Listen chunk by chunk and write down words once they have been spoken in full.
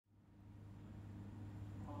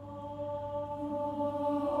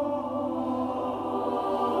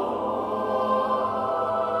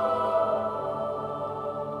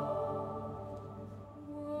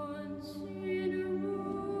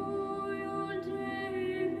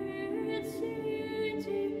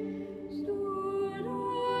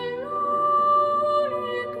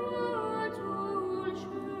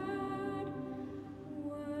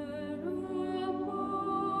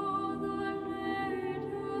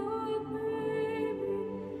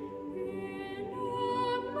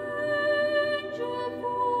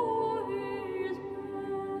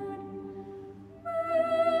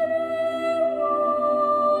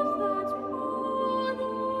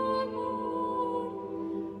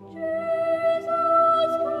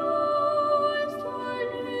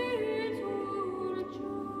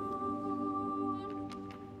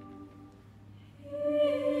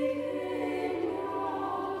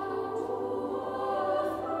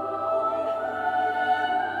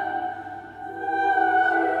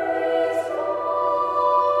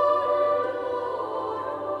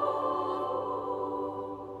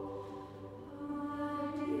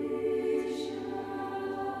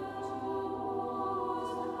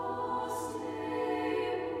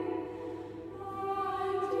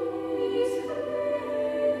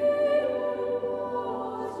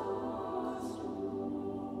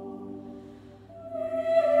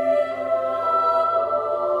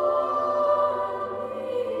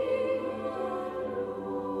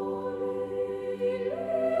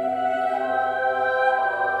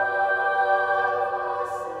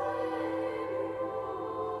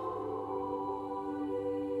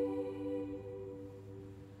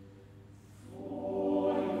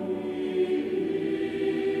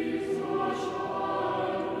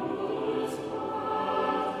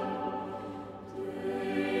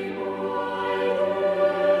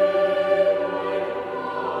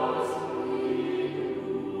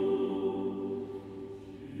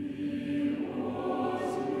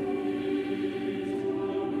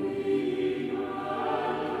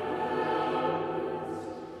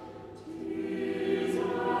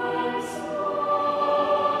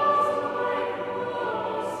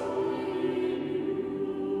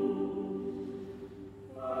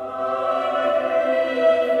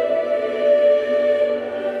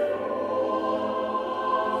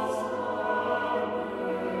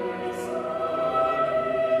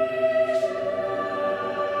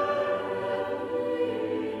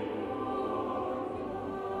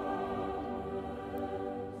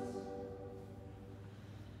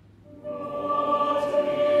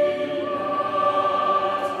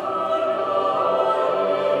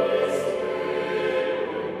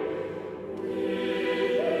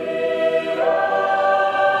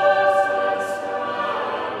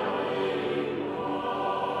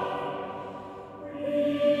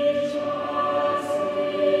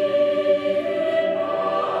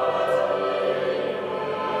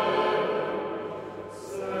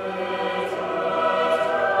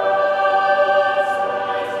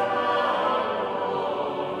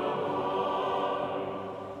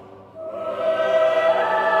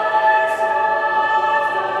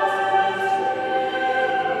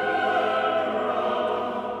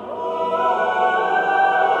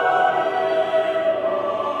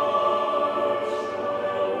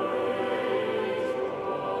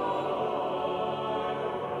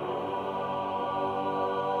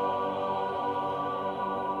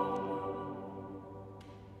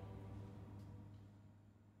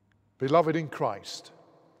Beloved in Christ,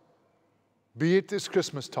 be it this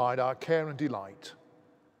Christmastide our care and delight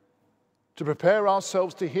to prepare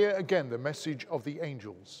ourselves to hear again the message of the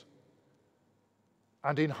angels,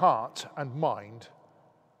 and in heart and mind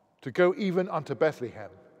to go even unto Bethlehem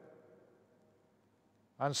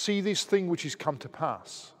and see this thing which is come to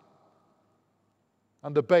pass,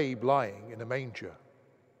 and the babe lying in a manger.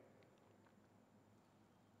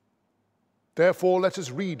 Therefore let us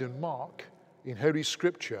read and mark in Holy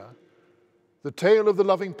Scripture the tale of the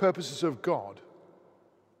loving purposes of God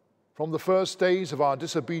from the first days of our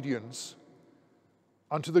disobedience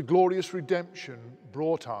unto the glorious redemption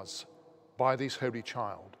brought us by this holy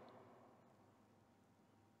child.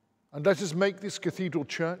 And let us make this cathedral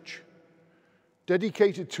church,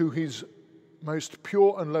 dedicated to his most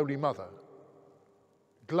pure and lowly mother,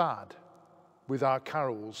 glad with our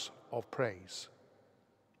carols of praise.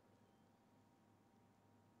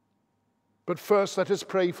 But first let us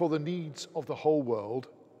pray for the needs of the whole world,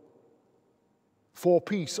 for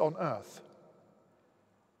peace on earth,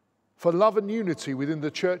 for love and unity within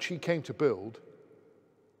the church he came to build,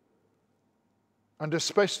 and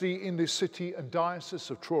especially in this city and diocese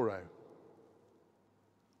of Truro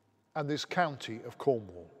and this county of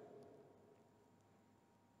Cornwall.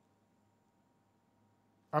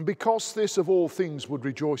 And because this of all things would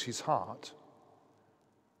rejoice his heart,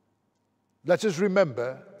 let us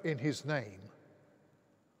remember in his name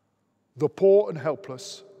the poor and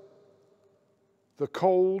helpless, the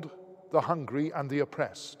cold, the hungry and the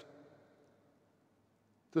oppressed,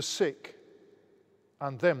 the sick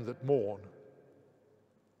and them that mourn,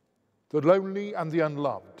 the lonely and the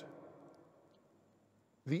unloved,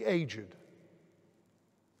 the aged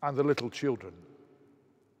and the little children,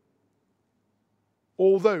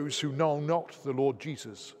 all those who know not the Lord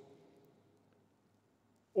Jesus,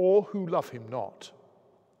 or who love him not,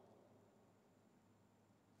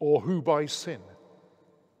 or who by sin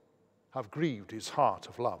have grieved his heart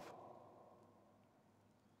of love.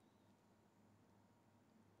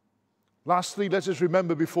 Lastly, let us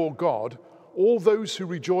remember before God all those who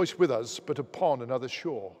rejoice with us but upon another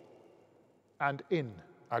shore and in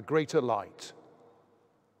a greater light,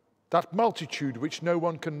 that multitude which no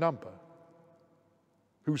one can number,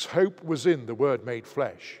 whose hope was in the Word made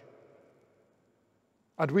flesh,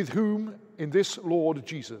 and with whom in this Lord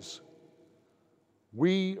Jesus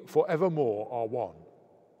we forevermore are one.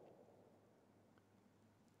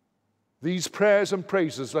 These prayers and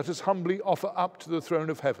praises let us humbly offer up to the throne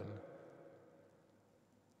of heaven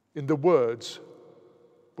in the words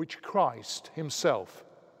which Christ himself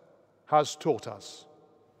has taught us.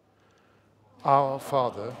 Our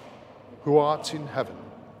Father, who art in heaven,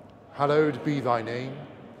 hallowed be thy name.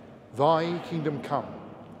 Thy kingdom come,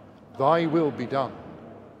 thy will be done,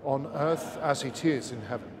 on earth as it is in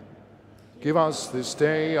heaven. Give us this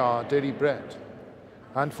day our daily bread,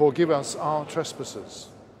 and forgive us our trespasses,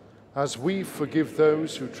 as we forgive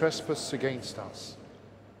those who trespass against us.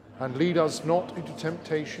 And lead us not into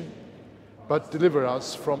temptation, but deliver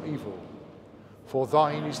us from evil. For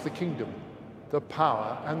thine is the kingdom, the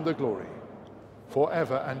power, and the glory,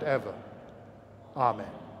 forever and ever. Amen.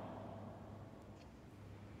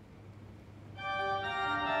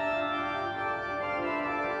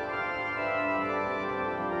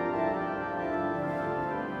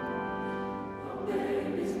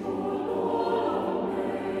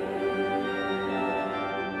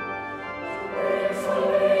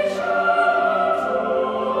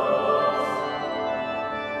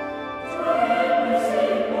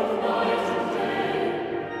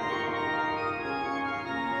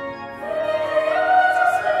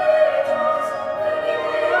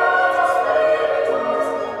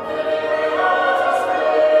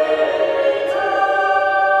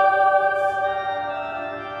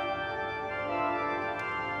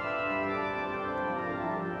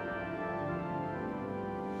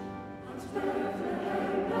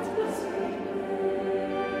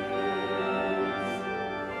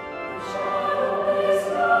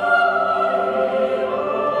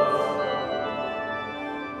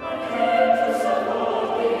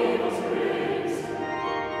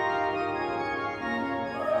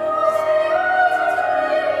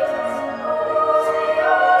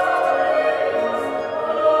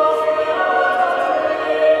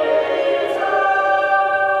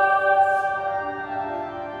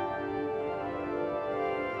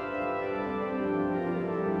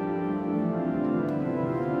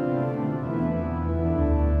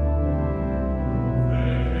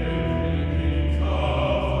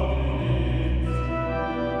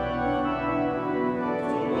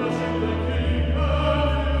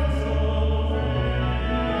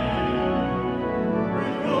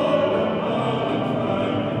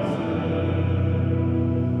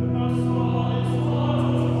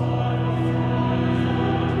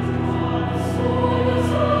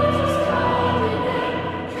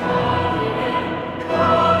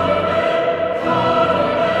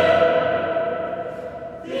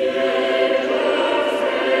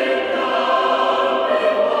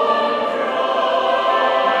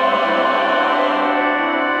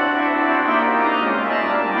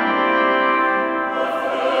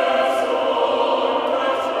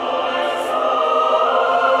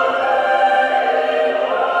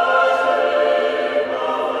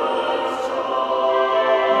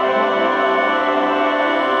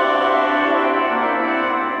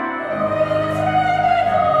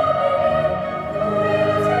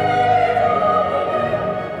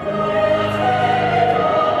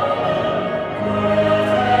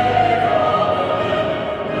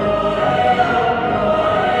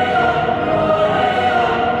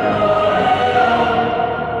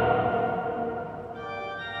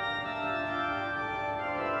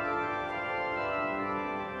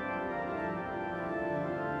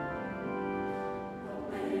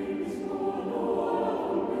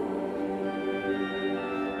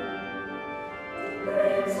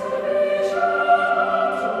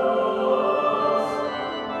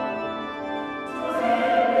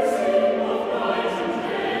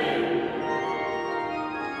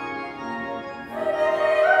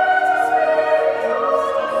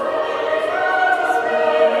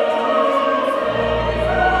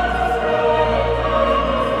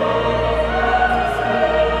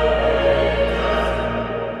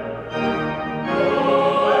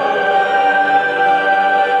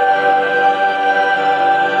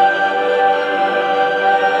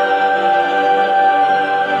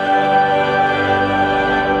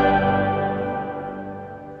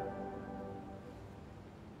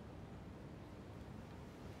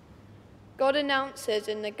 announces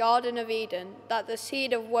in the Garden of Eden that the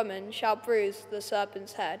seed of woman shall bruise the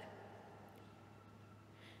serpent's head.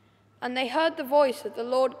 And they heard the voice of the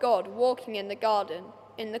Lord God walking in the garden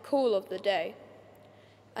in the cool of the day.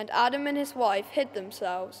 And Adam and his wife hid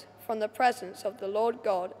themselves from the presence of the Lord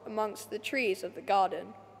God amongst the trees of the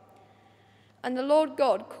garden. And the Lord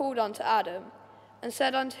God called unto Adam, and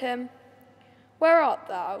said unto him, Where art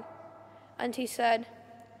thou? And he said,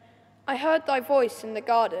 I heard thy voice in the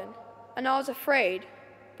garden, and I was afraid,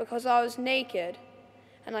 because I was naked,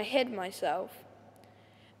 and I hid myself.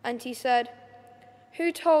 And he said,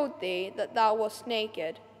 Who told thee that thou wast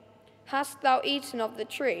naked? Hast thou eaten of the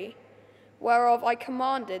tree, whereof I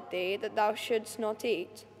commanded thee that thou shouldst not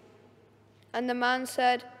eat? And the man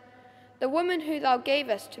said, The woman who thou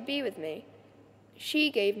gavest to be with me,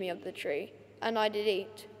 she gave me of the tree, and I did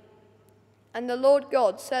eat. And the Lord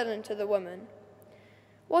God said unto the woman,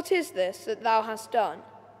 What is this that thou hast done?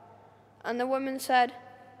 And the woman said,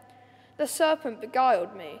 The serpent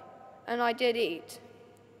beguiled me, and I did eat.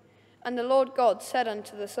 And the Lord God said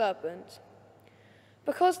unto the serpent,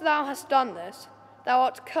 Because thou hast done this, thou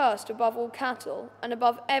art cursed above all cattle, and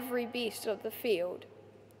above every beast of the field.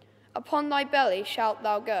 Upon thy belly shalt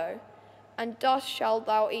thou go, and dust shalt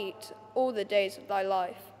thou eat all the days of thy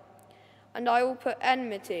life. And I will put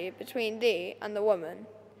enmity between thee and the woman,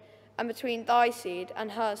 and between thy seed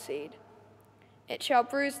and her seed. It shall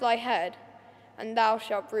bruise thy head, and thou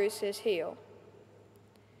shalt bruise his heel.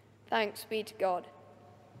 Thanks be to God.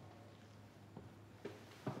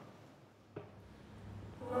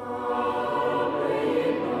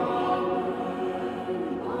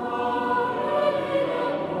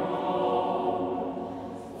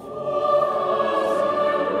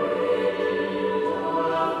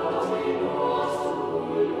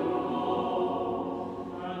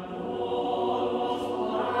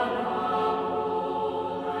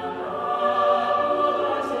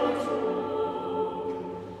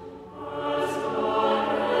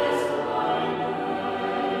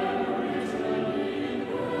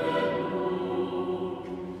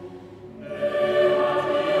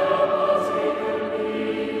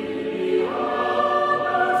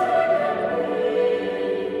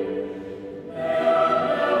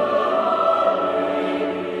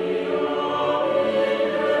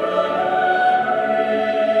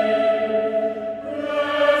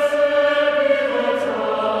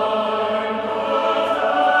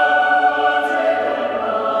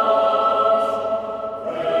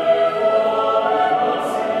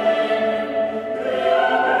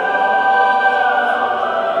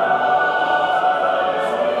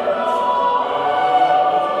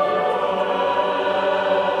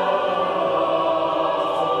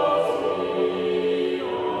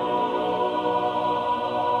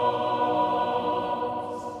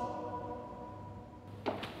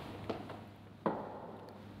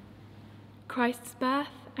 Christ's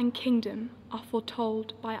birth and kingdom are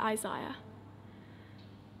foretold by Isaiah.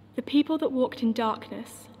 The people that walked in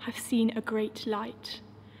darkness have seen a great light.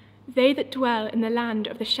 They that dwell in the land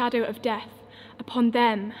of the shadow of death, upon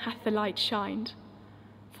them hath the light shined.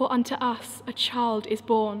 For unto us a child is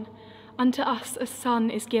born, unto us a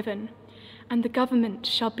son is given, and the government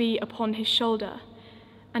shall be upon his shoulder.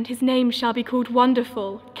 And his name shall be called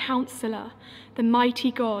Wonderful, Counselor, the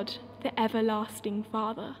Mighty God, the Everlasting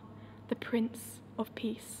Father, the Prince of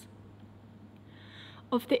Peace.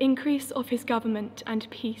 Of the increase of his government and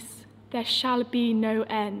peace there shall be no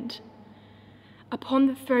end. Upon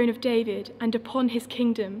the throne of David and upon his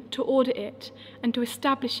kingdom, to order it and to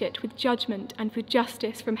establish it with judgment and with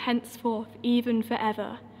justice from henceforth even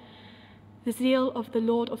forever. The zeal of the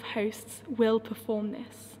Lord of hosts will perform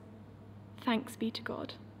this. Thanks be to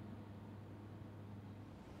God.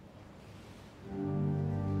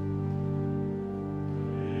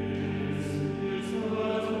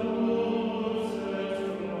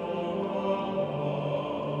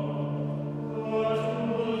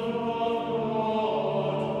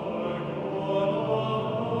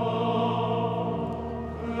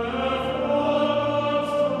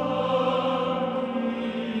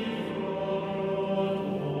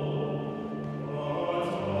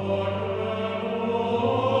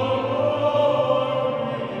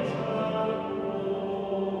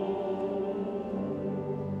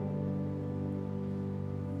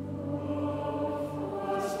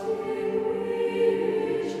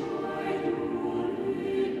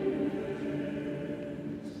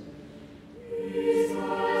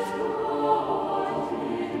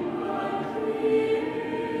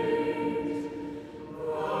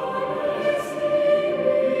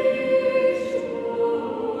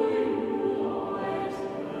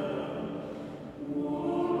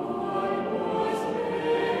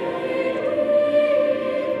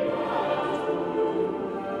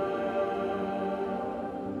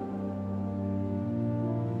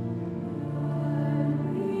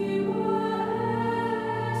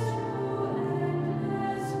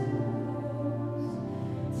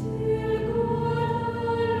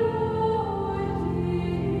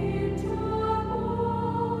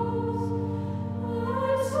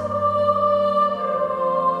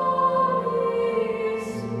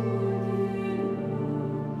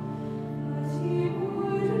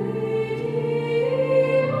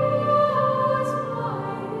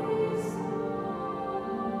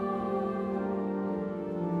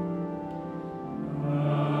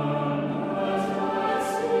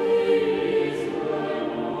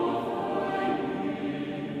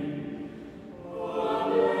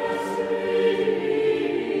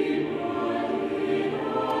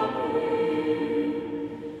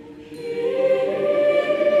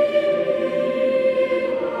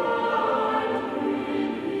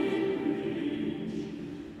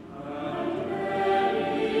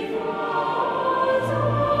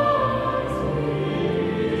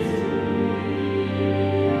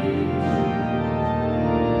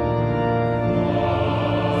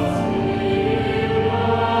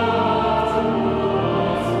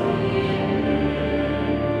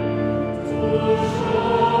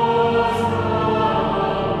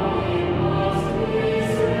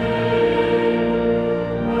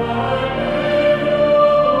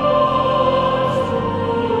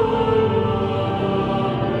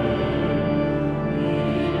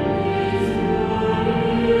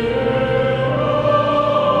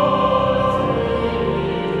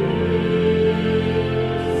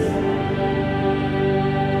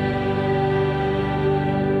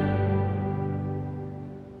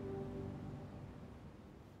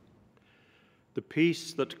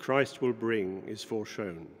 peace that Christ will bring is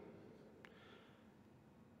foreshown.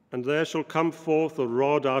 And there shall come forth a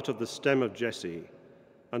rod out of the stem of Jesse,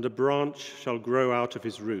 and a branch shall grow out of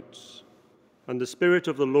his roots. And the Spirit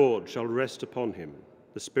of the Lord shall rest upon him,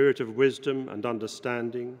 the Spirit of wisdom and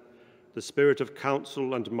understanding, the Spirit of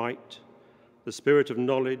counsel and might, the Spirit of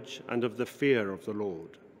knowledge and of the fear of the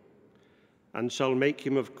Lord, and shall make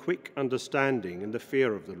him of quick understanding in the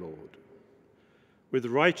fear of the Lord. With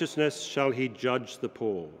righteousness shall he judge the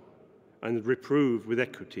poor, and reprove with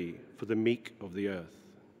equity for the meek of the earth.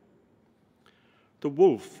 The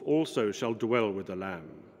wolf also shall dwell with the lamb,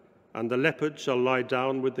 and the leopard shall lie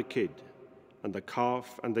down with the kid, and the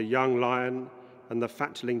calf and the young lion and the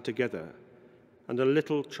fatling together, and a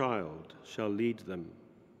little child shall lead them.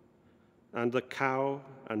 And the cow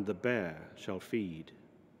and the bear shall feed.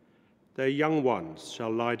 Their young ones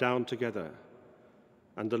shall lie down together,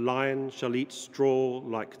 and the lion shall eat straw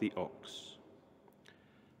like the ox.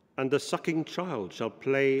 And the sucking child shall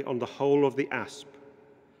play on the hole of the asp,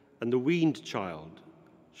 and the weaned child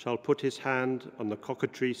shall put his hand on the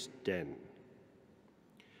cockatrice den.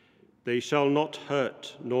 They shall not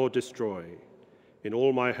hurt nor destroy in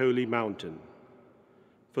all my holy mountain,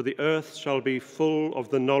 for the earth shall be full of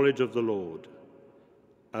the knowledge of the Lord,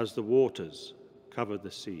 as the waters cover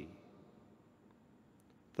the sea.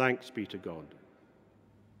 Thanks be to God.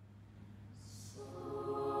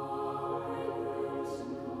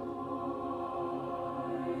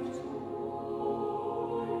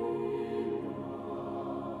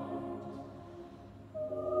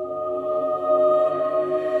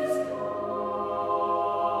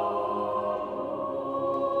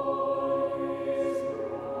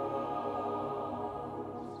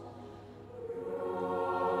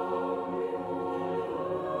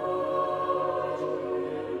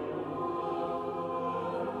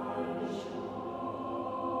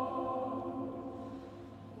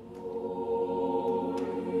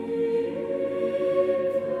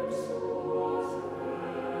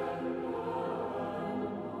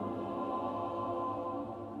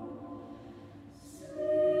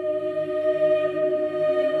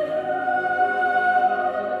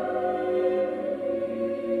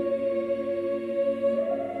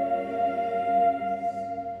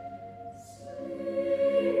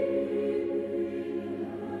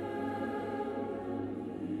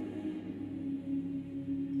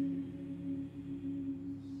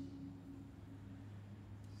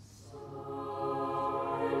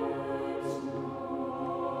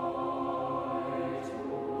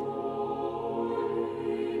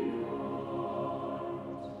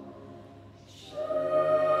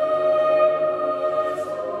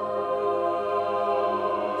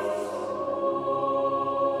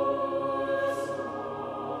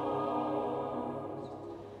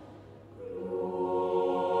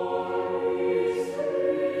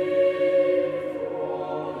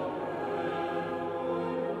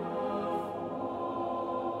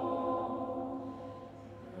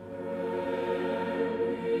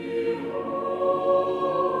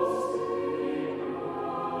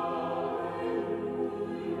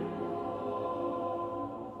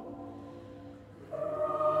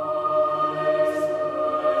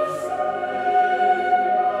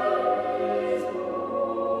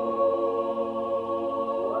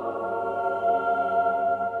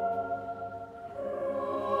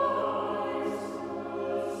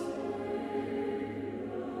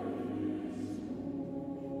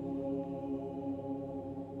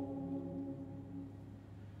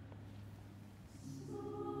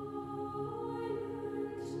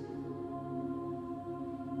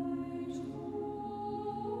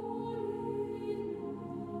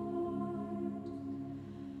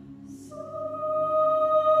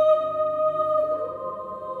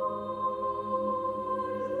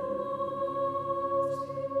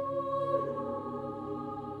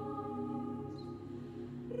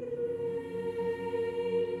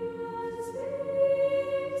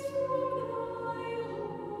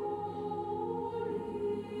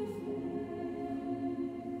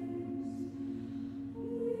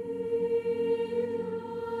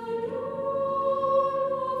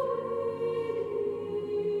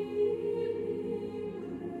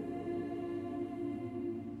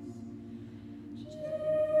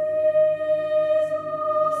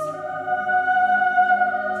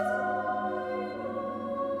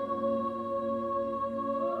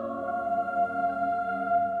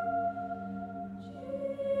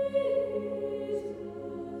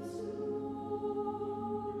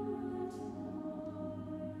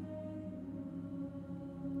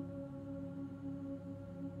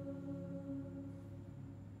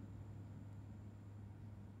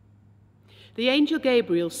 The angel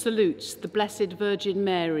Gabriel salutes the Blessed Virgin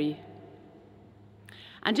Mary.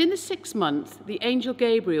 And in the 6th month, the angel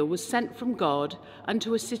Gabriel was sent from God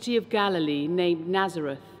unto a city of Galilee named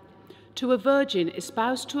Nazareth, to a virgin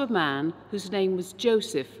espoused to a man whose name was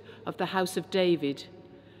Joseph of the house of David.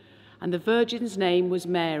 And the virgin's name was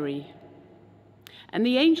Mary. And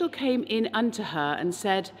the angel came in unto her and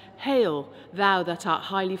said, Hail, thou that art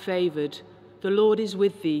highly favoured, the Lord is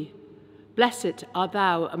with thee. Blessed art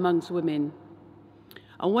thou amongst women.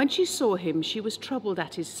 And when she saw him, she was troubled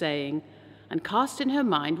at his saying, and cast in her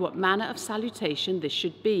mind what manner of salutation this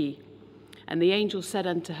should be. And the angel said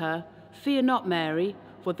unto her, Fear not, Mary,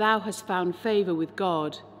 for thou hast found favour with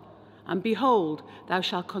God. And behold, thou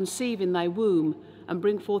shalt conceive in thy womb, and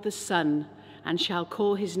bring forth a son, and shalt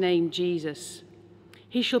call his name Jesus.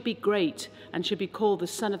 He shall be great, and shall be called the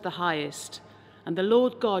Son of the Highest. And the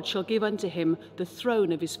Lord God shall give unto him the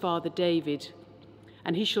throne of his father David.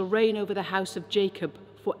 And he shall reign over the house of Jacob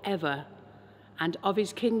for ever, and of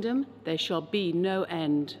his kingdom there shall be no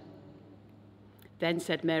end. Then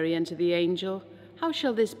said Mary unto the angel, How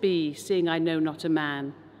shall this be, seeing I know not a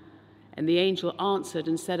man? And the angel answered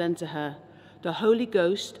and said unto her, The Holy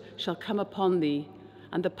Ghost shall come upon thee,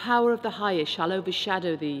 and the power of the Highest shall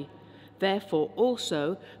overshadow thee. Therefore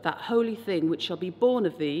also that holy thing which shall be born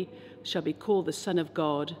of thee shall be called the Son of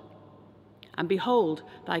God. And behold,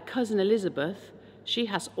 thy cousin Elizabeth, she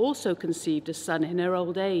has also conceived a son in her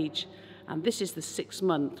old age, and this is the 6th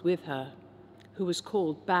month with her, who was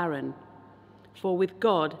called barren. For with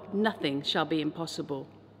God nothing shall be impossible.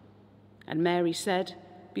 And Mary said,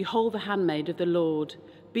 Behold the handmaid of the Lord,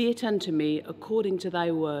 be it unto me according to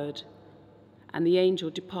thy word. And the angel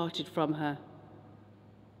departed from her.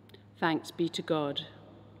 Thanks be to God.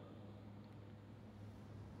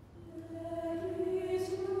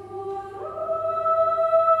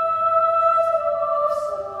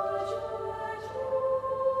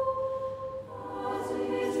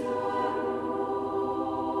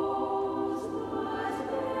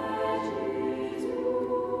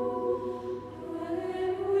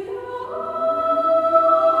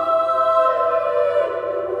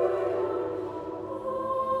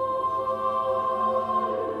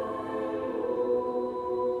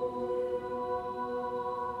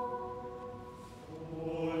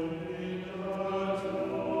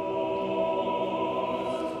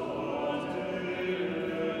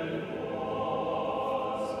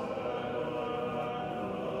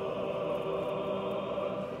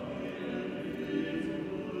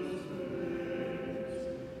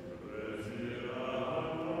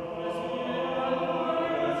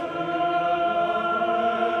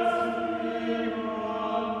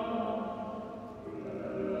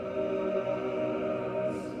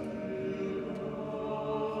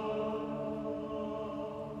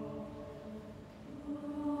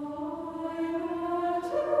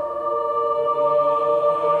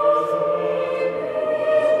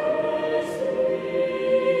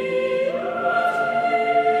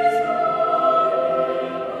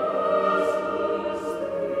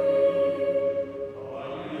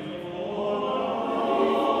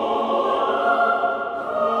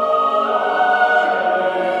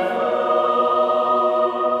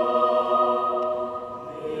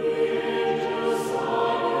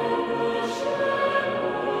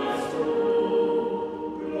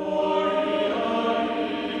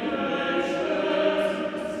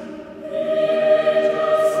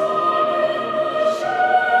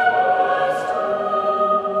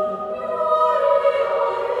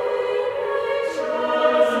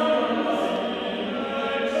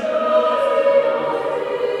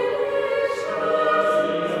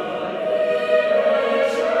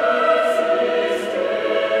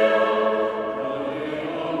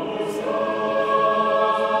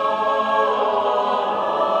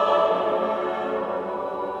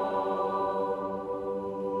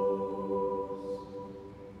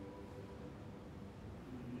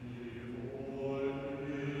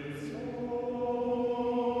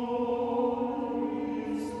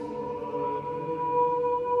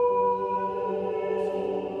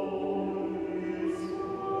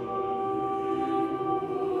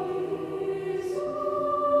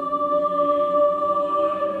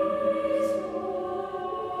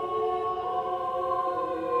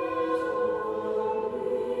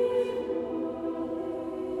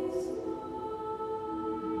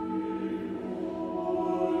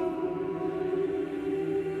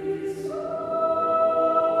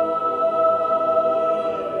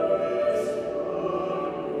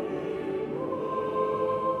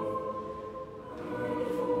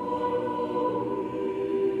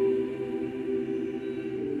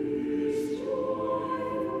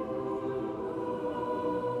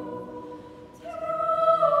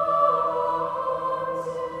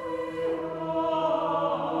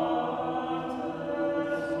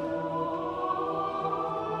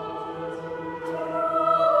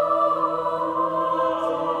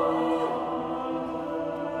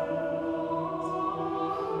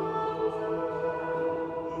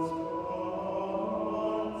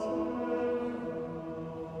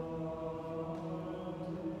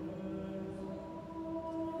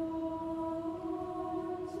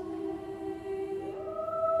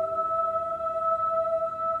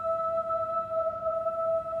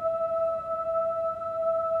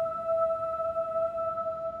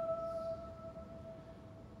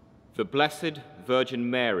 The Blessed Virgin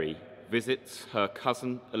Mary visits her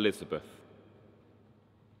cousin Elizabeth.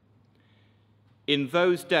 In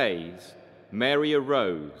those days, Mary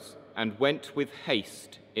arose and went with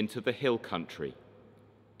haste into the hill country,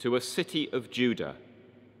 to a city of Judah,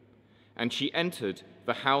 and she entered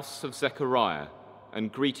the house of Zechariah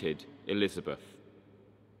and greeted Elizabeth.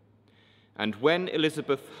 And when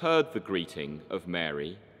Elizabeth heard the greeting of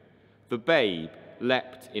Mary, the babe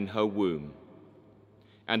leapt in her womb,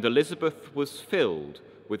 and Elizabeth was filled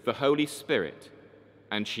with the Holy Spirit,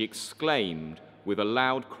 and she exclaimed with a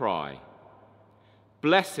loud cry,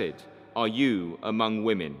 "Blessed are you among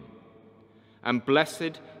women, and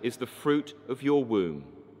blessed is the fruit of your womb.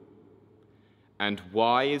 And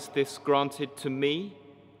why is this granted to me,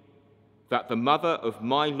 that the mother of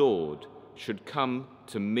my Lord should come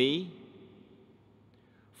to me?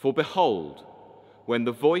 For behold, when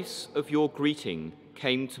the voice of your greeting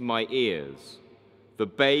came to my ears, the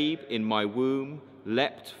babe in my womb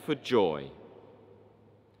leapt for joy.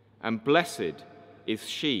 And blessed is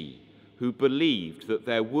she who believed that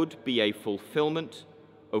there would be a fulfillment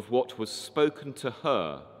of what was spoken to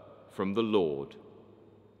her from the Lord."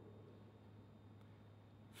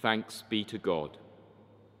 Thanks be to God.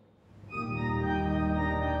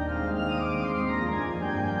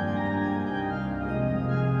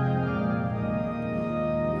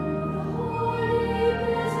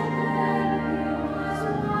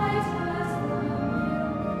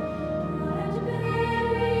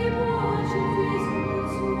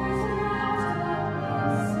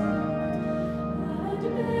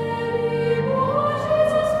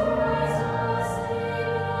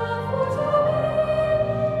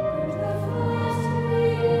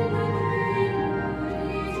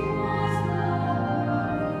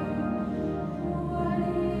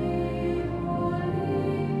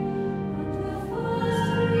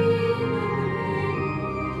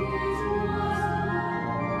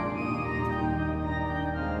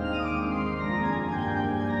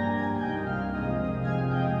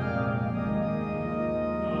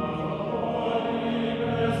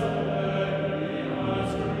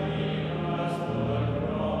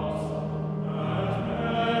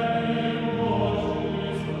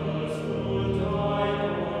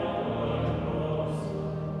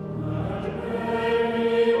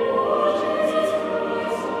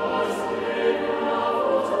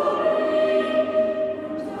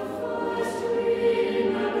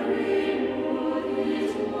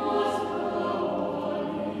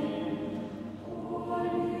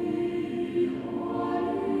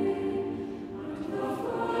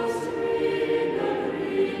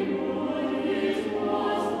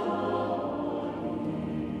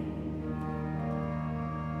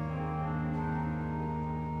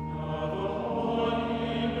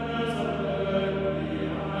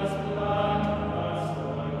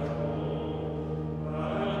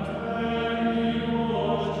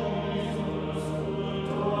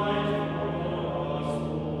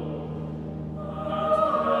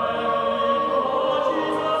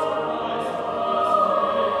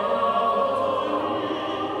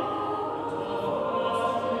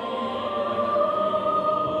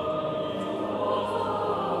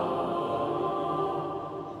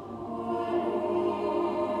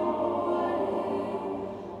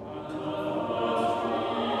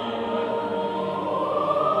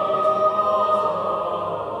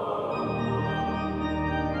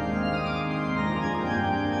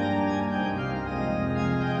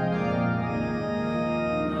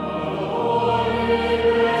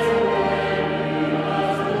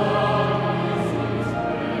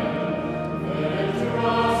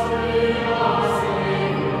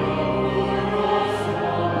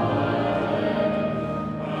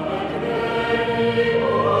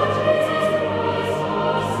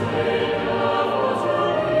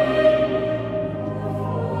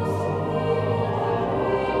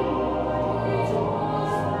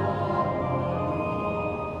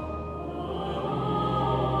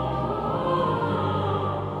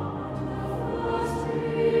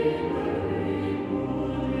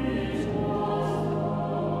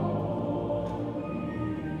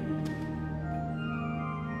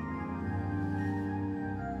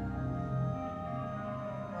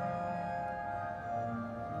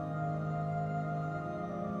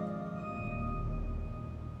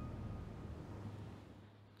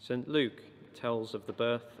 St. Luke tells of the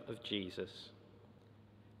birth of Jesus.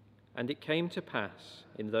 And it came to pass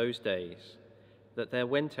in those days that there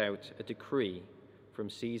went out a decree from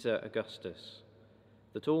Caesar Augustus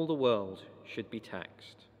that all the world should be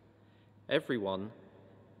taxed, everyone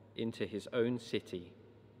into his own city.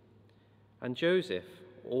 And Joseph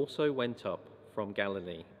also went up from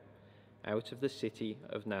Galilee, out of the city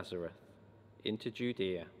of Nazareth into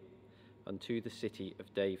Judea, unto the city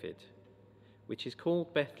of David, which is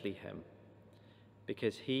called Bethlehem,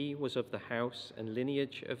 because he was of the house and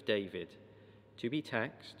lineage of David, to be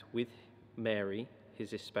taxed with Mary,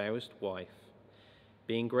 his espoused wife,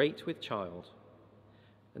 being great with child.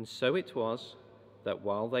 And so it was that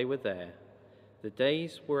while they were there, the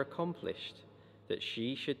days were accomplished that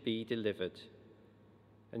she should be delivered.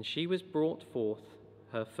 And she was brought forth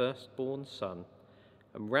her firstborn son,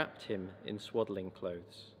 and wrapped him in swaddling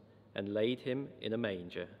clothes, and laid him in a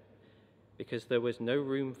manger, because there was no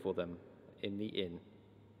room for them in the inn.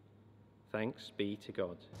 Thanks be to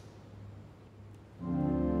God.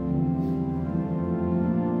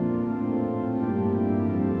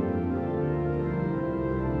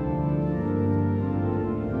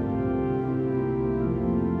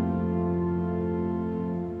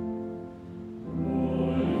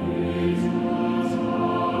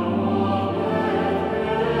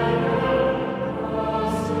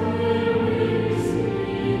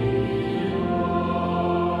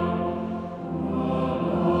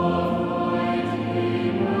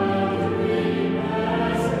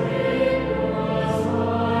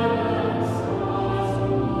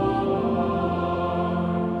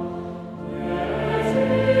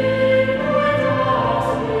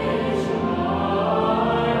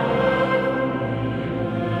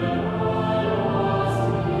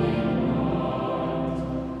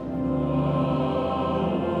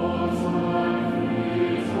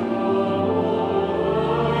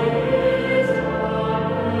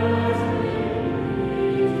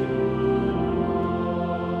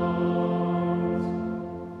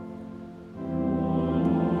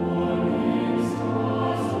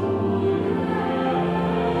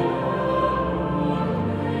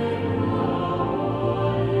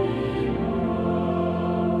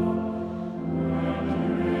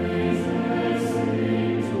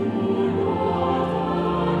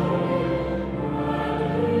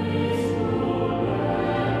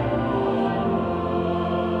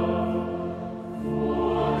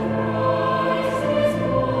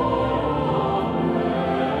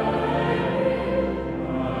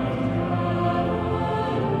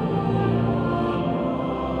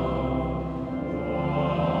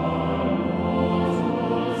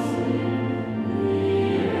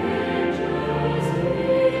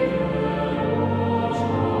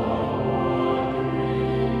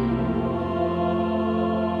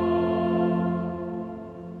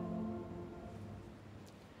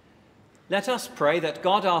 Let us pray that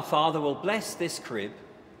God our Father will bless this crib,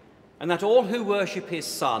 and that all who worship his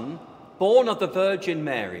Son, born of the Virgin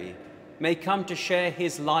Mary, may come to share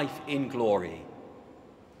his life in glory.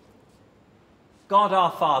 God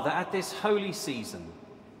our Father, at this holy season,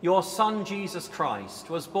 your Son Jesus Christ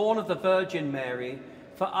was born of the Virgin Mary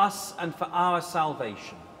for us and for our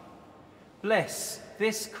salvation. Bless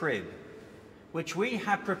this crib, which we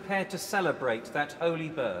have prepared to celebrate that holy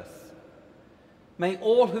birth. May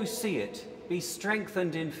all who see it be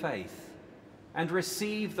strengthened in faith and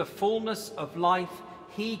receive the fullness of life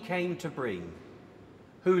he came to bring,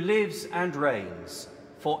 who lives and reigns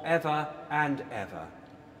forever and ever.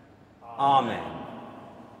 Amen.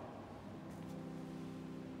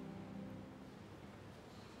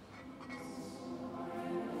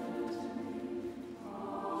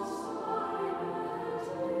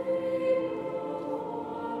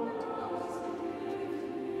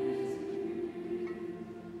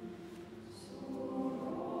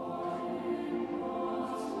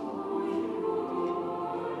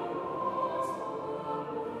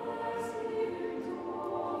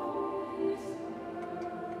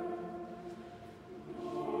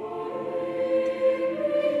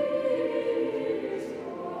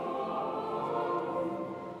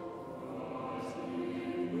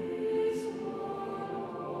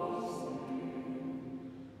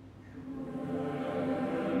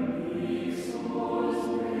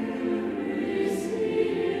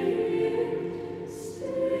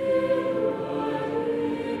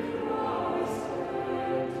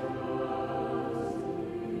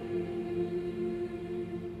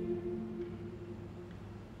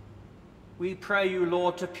 We pray you,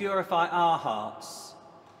 Lord, to purify our hearts,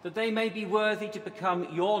 that they may be worthy to become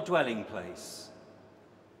your dwelling place.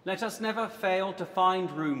 Let us never fail to find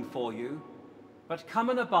room for you, but come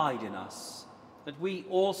and abide in us, that we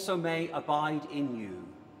also may abide in you.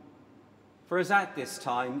 For as at this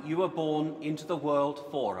time you were born into the world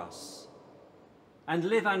for us, and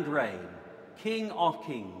live and reign, King of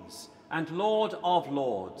kings and Lord of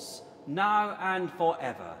lords, now and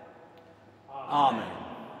forever. Amen.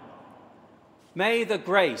 May the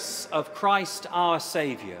grace of Christ our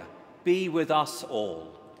Saviour be with us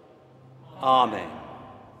all. Amen.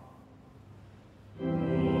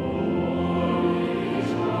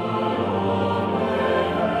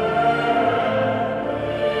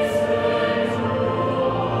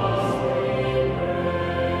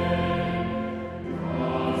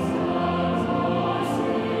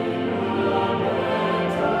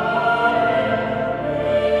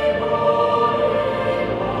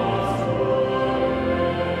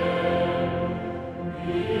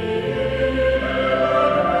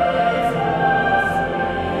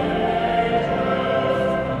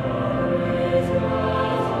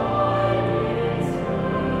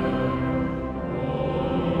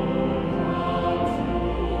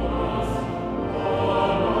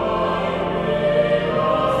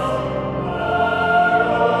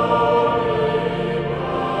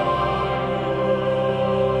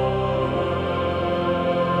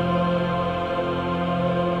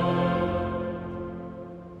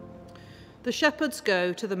 The shepherds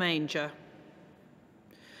go to the manger.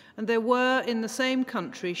 And there were in the same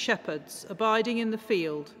country shepherds abiding in the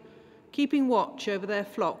field, keeping watch over their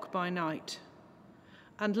flock by night.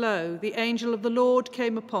 And lo, the angel of the Lord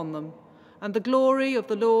came upon them, and the glory of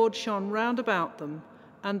the Lord shone round about them,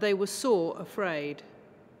 and they were sore afraid.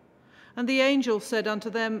 And the angel said unto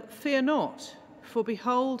them, Fear not, for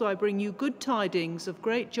behold, I bring you good tidings of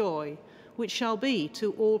great joy, which shall be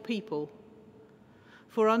to all people.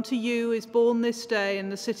 For unto you is born this day in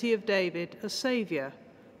the city of David a Saviour,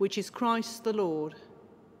 which is Christ the Lord.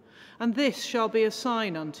 And this shall be a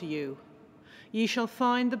sign unto you. Ye shall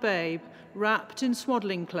find the babe wrapped in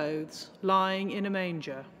swaddling clothes, lying in a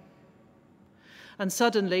manger. And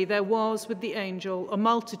suddenly there was with the angel a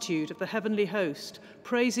multitude of the heavenly host,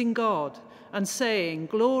 praising God, and saying,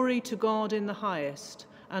 Glory to God in the highest,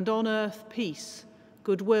 and on earth peace,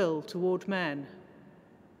 goodwill toward men.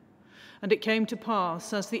 And it came to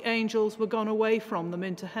pass, as the angels were gone away from them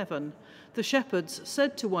into heaven, the shepherds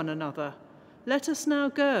said to one another, Let us now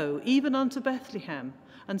go, even unto Bethlehem,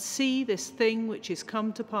 and see this thing which is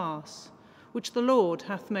come to pass, which the Lord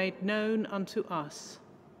hath made known unto us.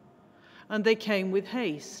 And they came with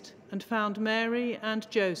haste, and found Mary and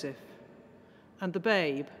Joseph, and the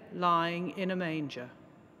babe lying in a manger.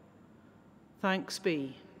 Thanks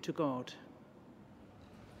be to God.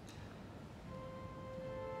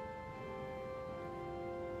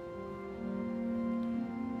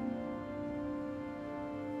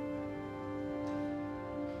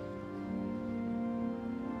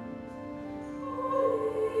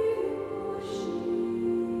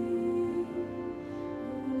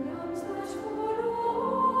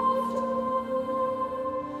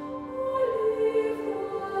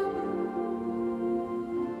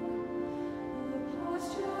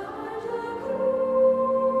 Pasture and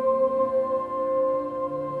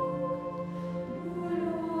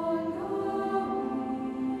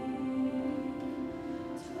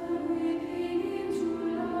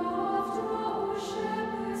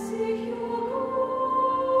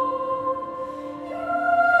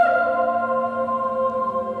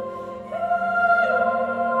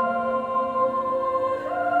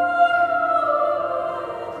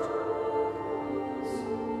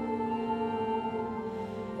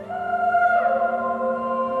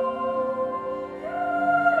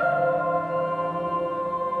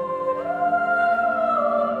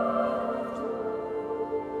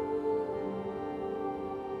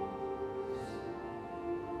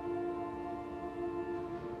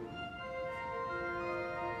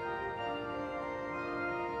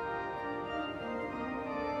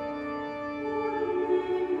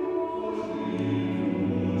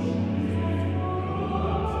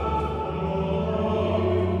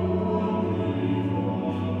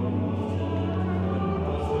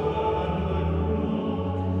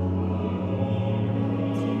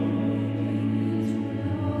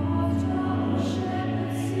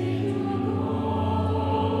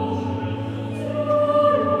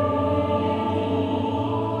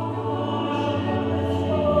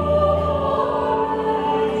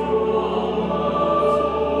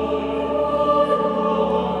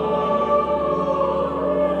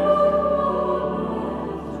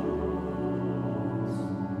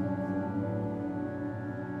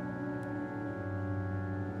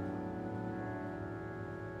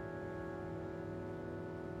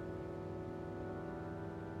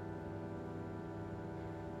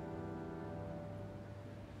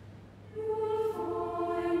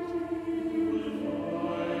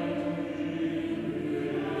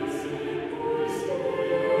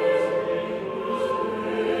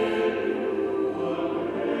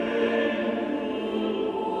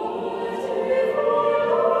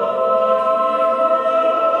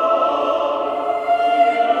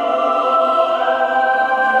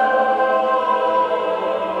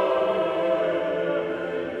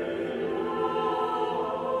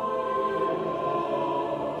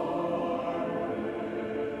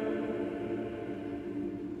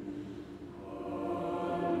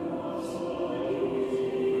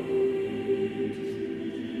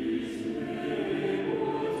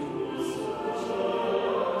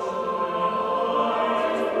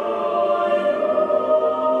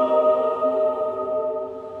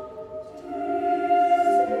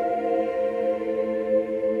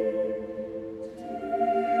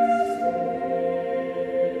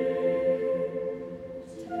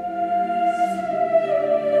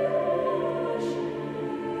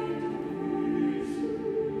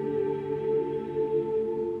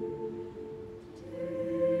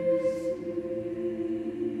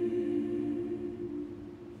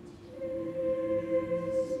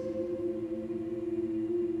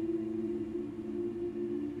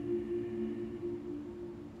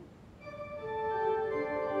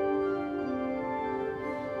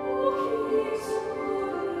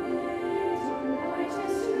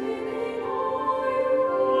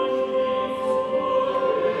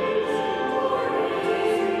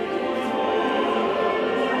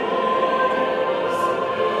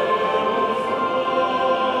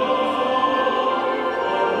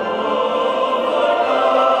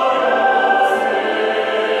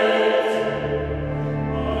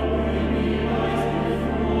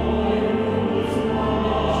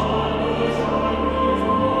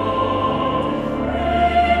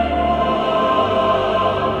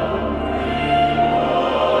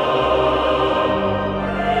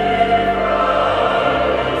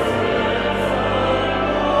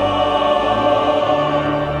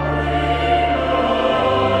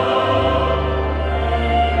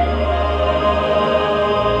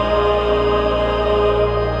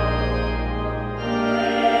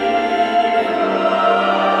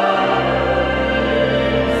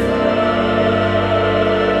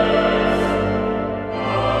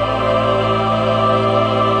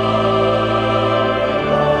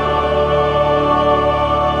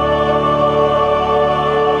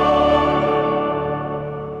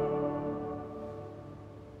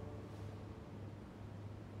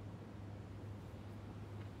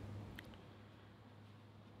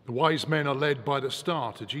The wise men are led by the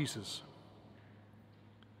star to Jesus.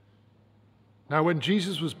 Now when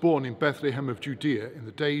Jesus was born in Bethlehem of Judea in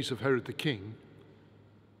the days of Herod the king,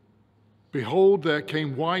 behold, there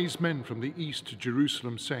came wise men from the east to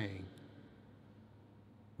Jerusalem, saying,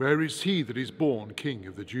 Where is he that is born King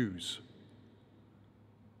of the Jews?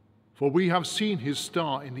 For we have seen his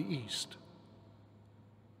star in the east,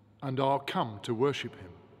 and are come to worship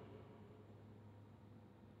him.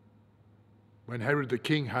 When Herod the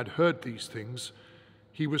king had heard these things,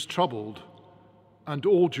 he was troubled, and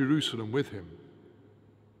all Jerusalem with him.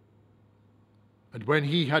 And when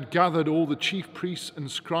he had gathered all the chief priests and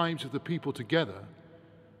scribes of the people together,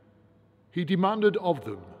 he demanded of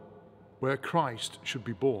them where Christ should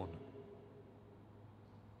be born.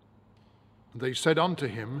 And they said unto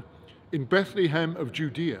him, In Bethlehem of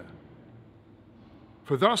Judea.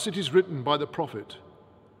 For thus it is written by the prophet,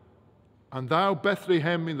 And thou,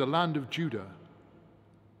 Bethlehem, in the land of Judah,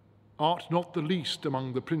 art not the least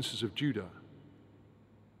among the princes of Judah.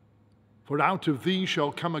 For out of thee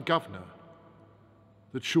shall come a governor,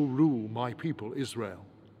 that shall rule my people Israel.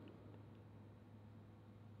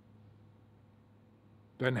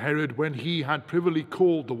 Then Herod, when he had privily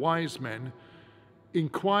called the wise men,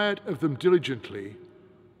 inquired of them diligently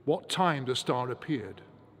what time the star appeared.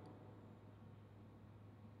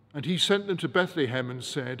 And he sent them to Bethlehem and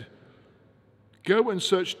said, Go and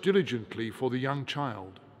search diligently for the young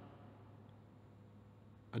child.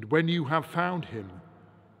 And when you have found him,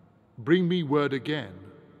 bring me word again,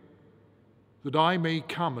 that I may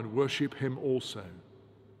come and worship him also.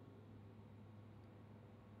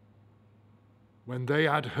 When they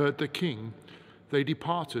had heard the king, they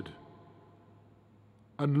departed.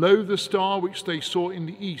 And lo, the star which they saw in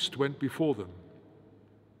the east went before them,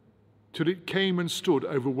 till it came and stood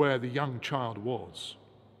over where the young child was.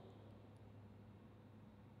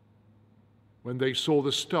 When they saw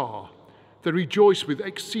the star, they rejoiced with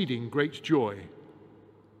exceeding great joy.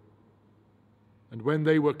 And when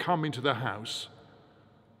they were come into the house,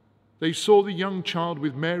 they saw the young child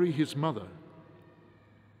with Mary his mother,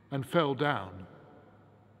 and fell down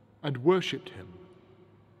and worshipped him.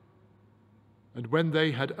 And when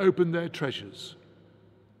they had opened their treasures,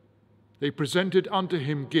 they presented unto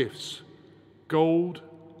him gifts, gold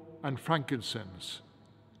and frankincense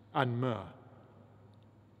and myrrh.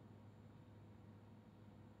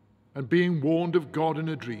 And being warned of God in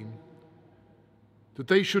a dream, that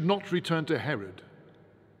they should not return to Herod,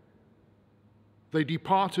 they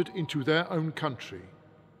departed into their own country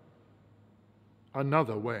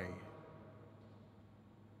another way.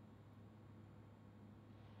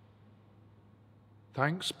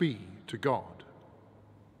 Thanks be to God.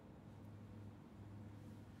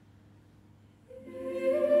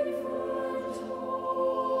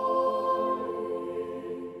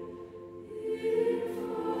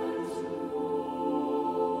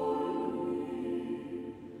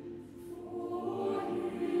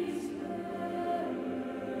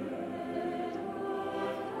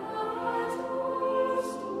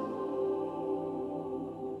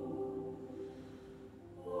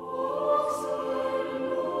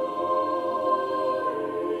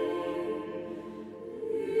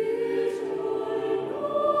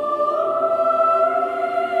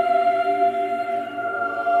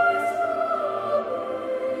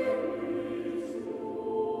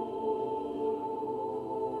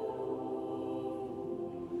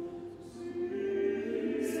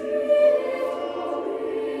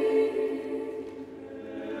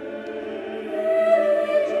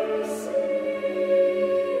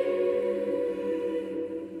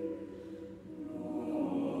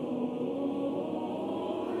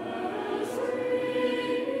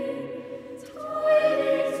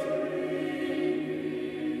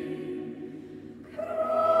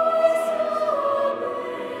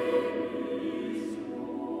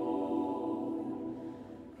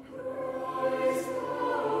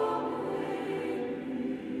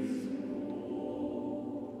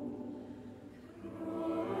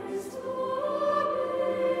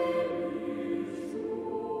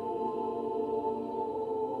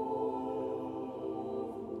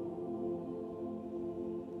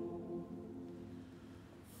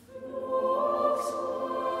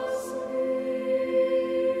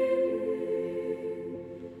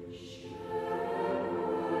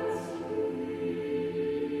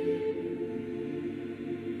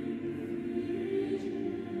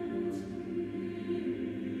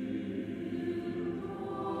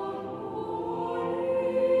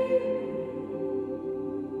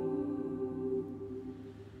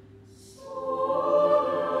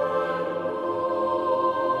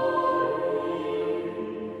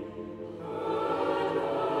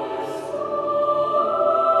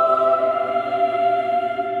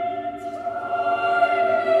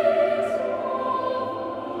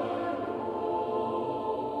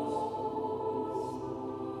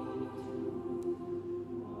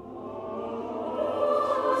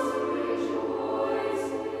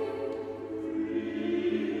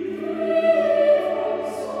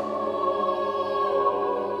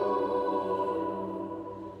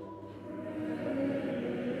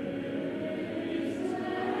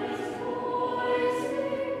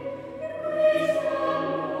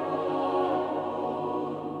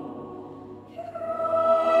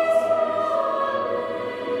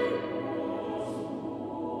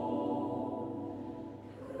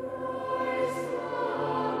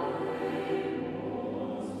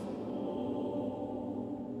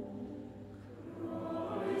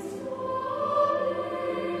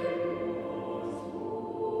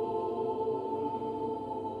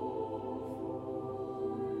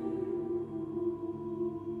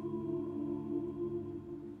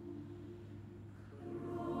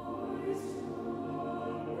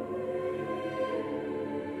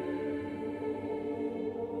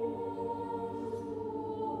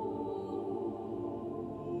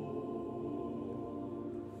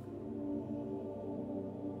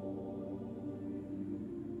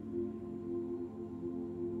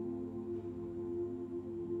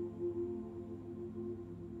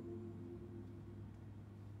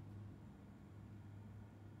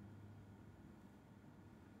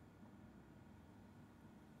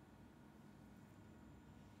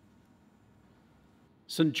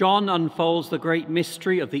 St. John unfolds the great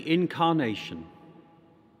mystery of the Incarnation.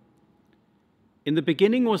 In the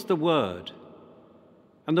beginning was the Word,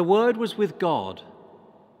 and the Word was with God,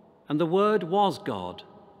 and the Word was God.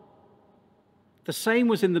 The same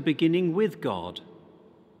was in the beginning with God.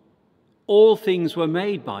 All things were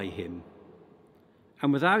made by him,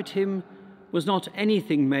 and without him was not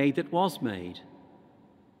anything made that was made.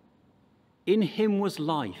 In him was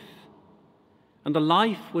life, and the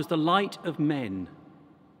life was the light of men.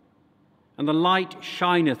 And the light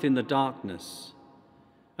shineth in the darkness,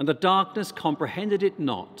 and the darkness comprehended it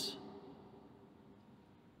not.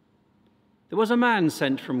 There was a man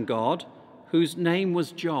sent from God, whose name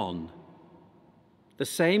was John. The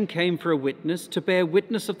same came for a witness, to bear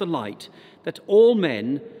witness of the light, that all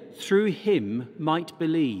men through him might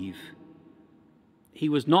believe. He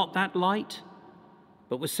was not that light,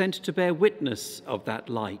 but was sent to bear witness of that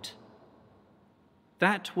light.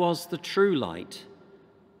 That was the true light,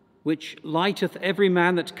 which lighteth every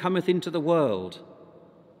man that cometh into the world.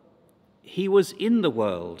 He was in the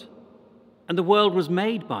world, and the world was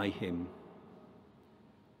made by him,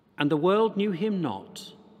 and the world knew him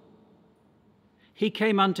not. He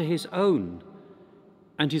came unto his own,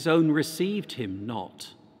 and his own received him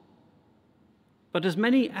not. But as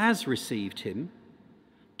many as received him,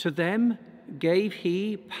 to them gave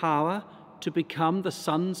he power to become the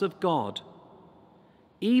sons of God,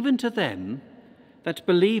 even to them that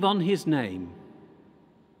believe on his name,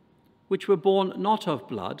 which were born not of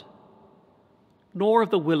blood, nor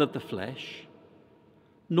of the will of the flesh,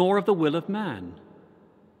 nor of the will of man,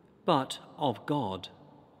 but of God.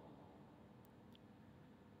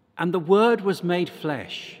 And the Word was made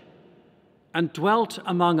flesh, and dwelt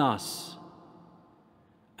among us,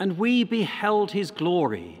 and we beheld his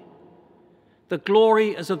glory, the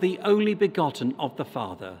glory as of the only begotten of the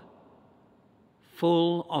Father,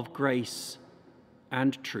 full of grace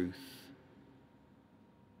and truth.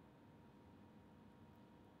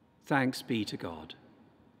 Thanks be to God.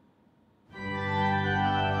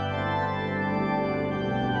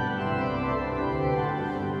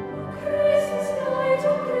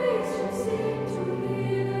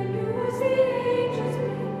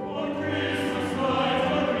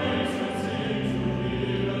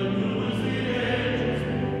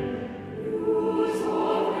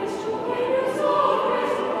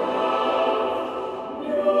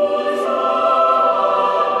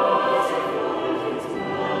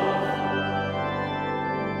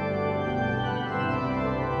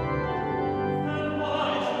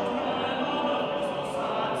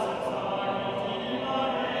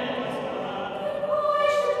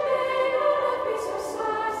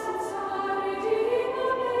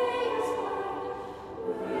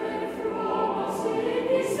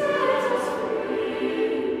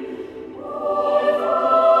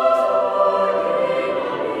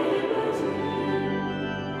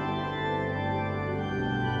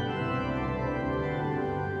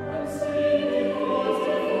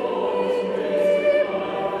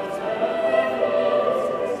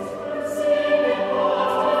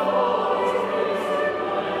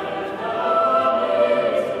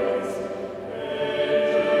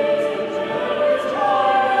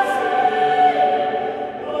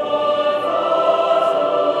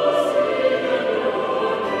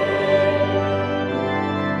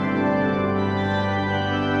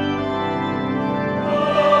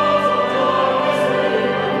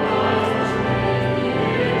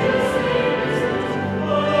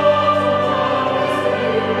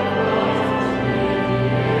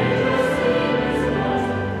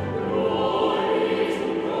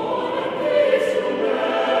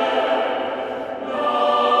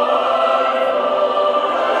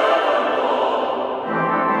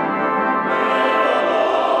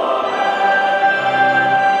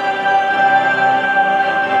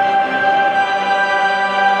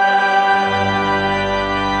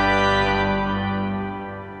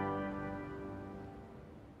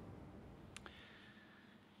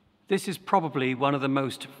 This is probably one of the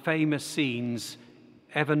most famous scenes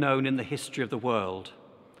ever known in the history of the world,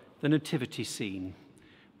 the nativity scene,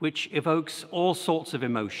 which evokes all sorts of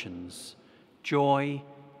emotions: joy,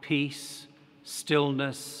 peace,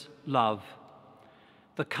 stillness, love,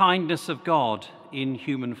 the kindness of God in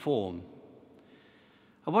human form.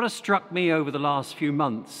 And what has struck me over the last few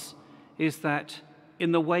months is that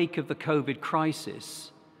in the wake of the COVID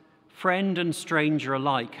crisis, friend and stranger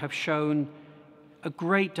alike have shown a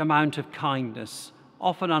great amount of kindness,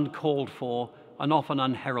 often uncalled for and often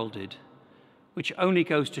unheralded, which only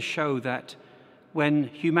goes to show that when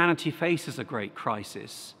humanity faces a great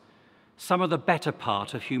crisis, some of the better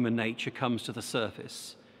part of human nature comes to the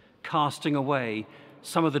surface, casting away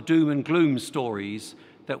some of the doom and gloom stories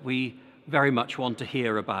that we very much want to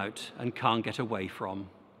hear about and can't get away from.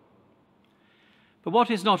 But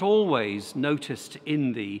what is not always noticed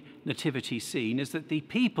in the nativity scene is that the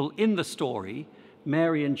people in the story,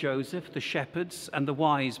 Mary and Joseph, the shepherds and the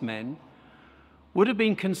wise men, would have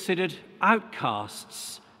been considered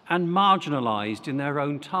outcasts and marginalized in their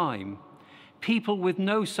own time, people with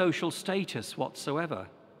no social status whatsoever.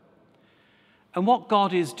 And what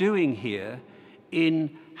God is doing here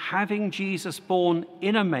in having Jesus born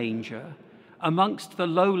in a manger amongst the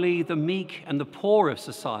lowly, the meek, and the poor of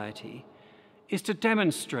society is to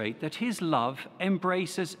demonstrate that his love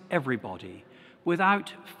embraces everybody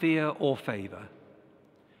without fear or favor.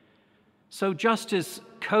 So just as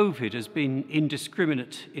COVID has been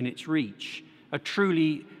indiscriminate in its reach, a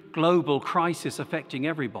truly global crisis affecting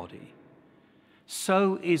everybody,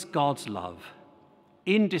 so is God's love,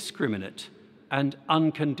 indiscriminate and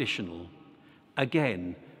unconditional,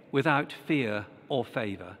 again, without fear or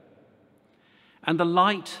favor. And the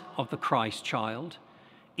light of the Christ child,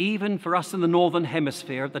 even for us in the Northern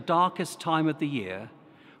Hemisphere at the darkest time of the year,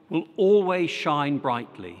 will always shine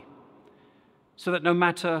brightly, so that no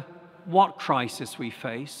matter what crisis we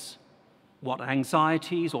face, what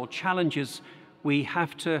anxieties or challenges we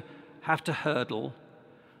have to hurdle,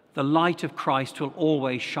 the light of Christ will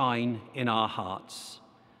always shine in our hearts.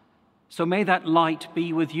 So may that light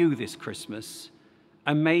be with you this Christmas,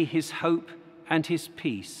 and may his hope and his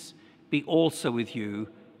peace be also with you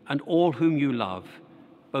and all whom you love,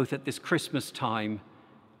 both at this Christmas time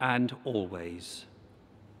and always.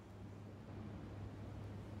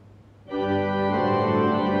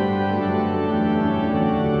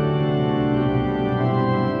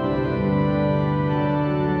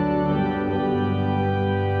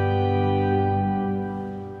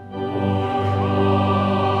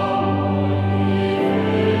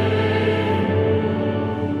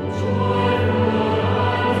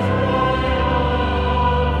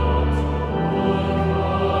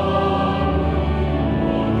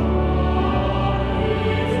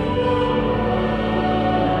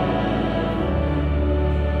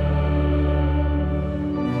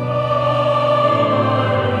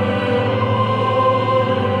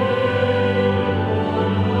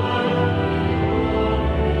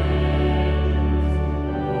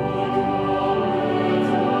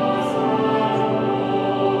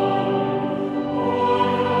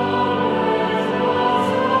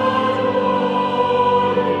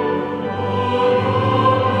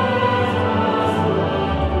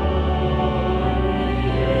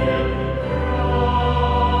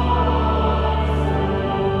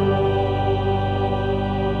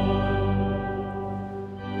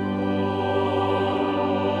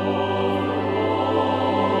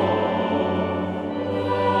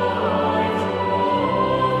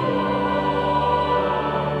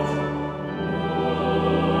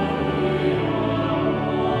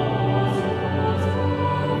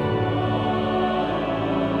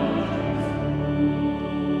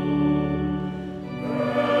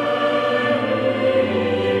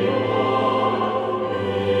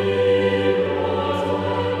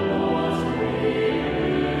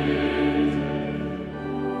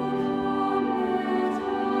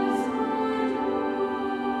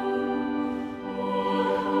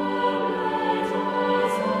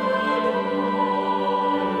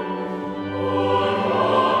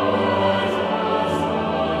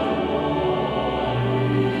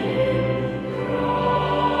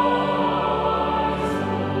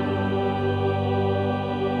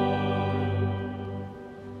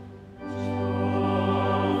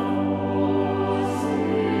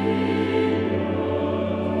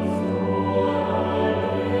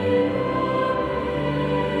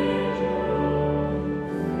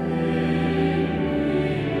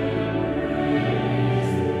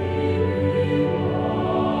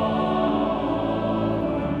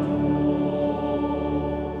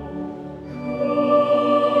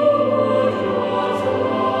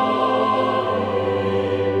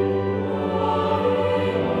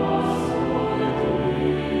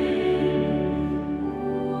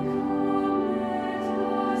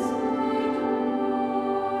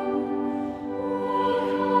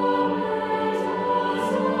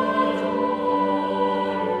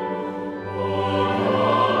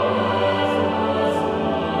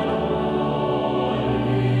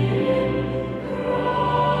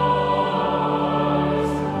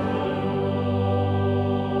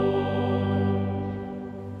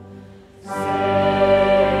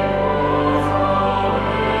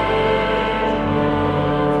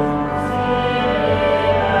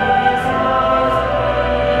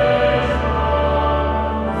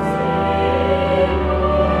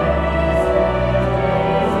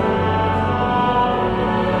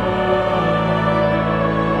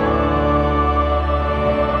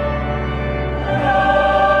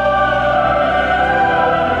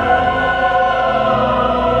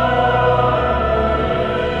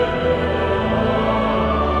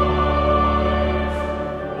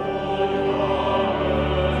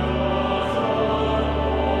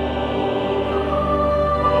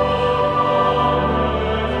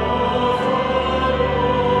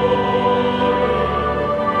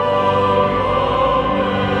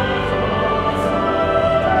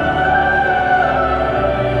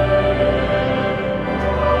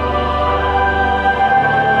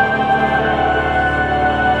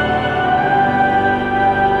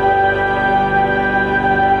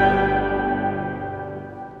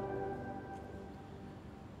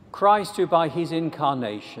 Christ, who by his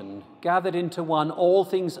incarnation gathered into one all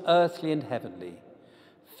things earthly and heavenly,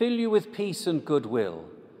 fill you with peace and goodwill,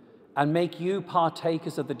 and make you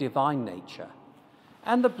partakers of the divine nature,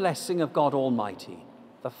 and the blessing of God Almighty,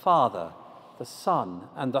 the Father, the Son,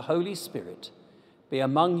 and the Holy Spirit, be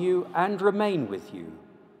among you and remain with you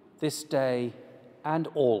this day and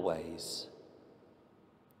always.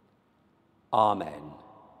 Amen.